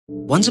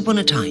Once upon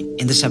a time,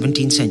 in the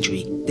 17th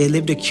century, there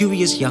lived a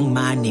curious young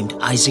man named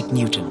Isaac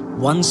Newton.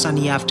 One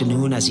sunny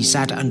afternoon, as he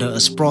sat under a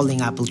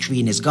sprawling apple tree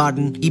in his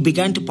garden, he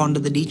began to ponder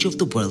the nature of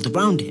the world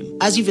around him.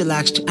 As he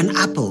relaxed, an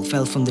apple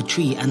fell from the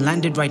tree and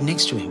landed right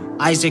next to him.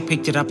 Isaac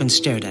picked it up and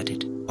stared at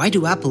it. Why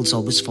do apples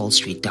always fall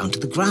straight down to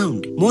the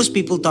ground? Most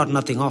people thought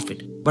nothing of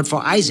it. But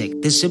for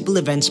Isaac, this simple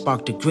event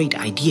sparked a great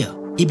idea.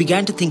 He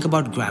began to think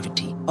about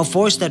gravity, a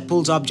force that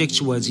pulls objects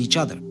towards each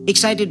other.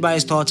 Excited by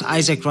his thoughts,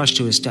 Isaac rushed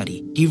to his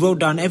study. He wrote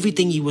down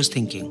everything he was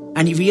thinking,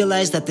 and he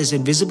realized that this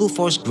invisible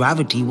force,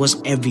 gravity,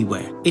 was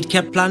everywhere. It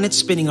kept planets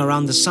spinning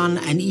around the sun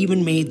and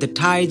even made the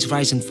tides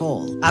rise and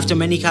fall. After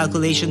many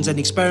calculations and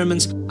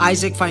experiments,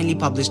 Isaac finally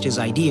published his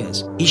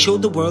ideas. He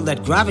showed the world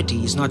that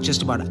gravity is not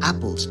just about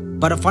apples,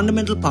 but a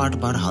fundamental part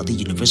about how the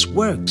universe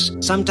works.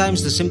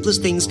 Sometimes the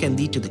simplest things can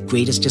lead to the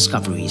greatest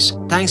discoveries.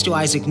 Thanks to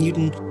Isaac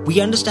Newton, we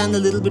understand a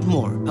little bit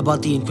more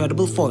about the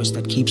incredible force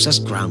that keeps us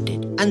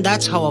grounded. And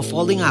that's how a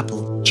falling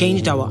apple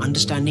changed our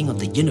understanding of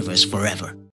the universe forever.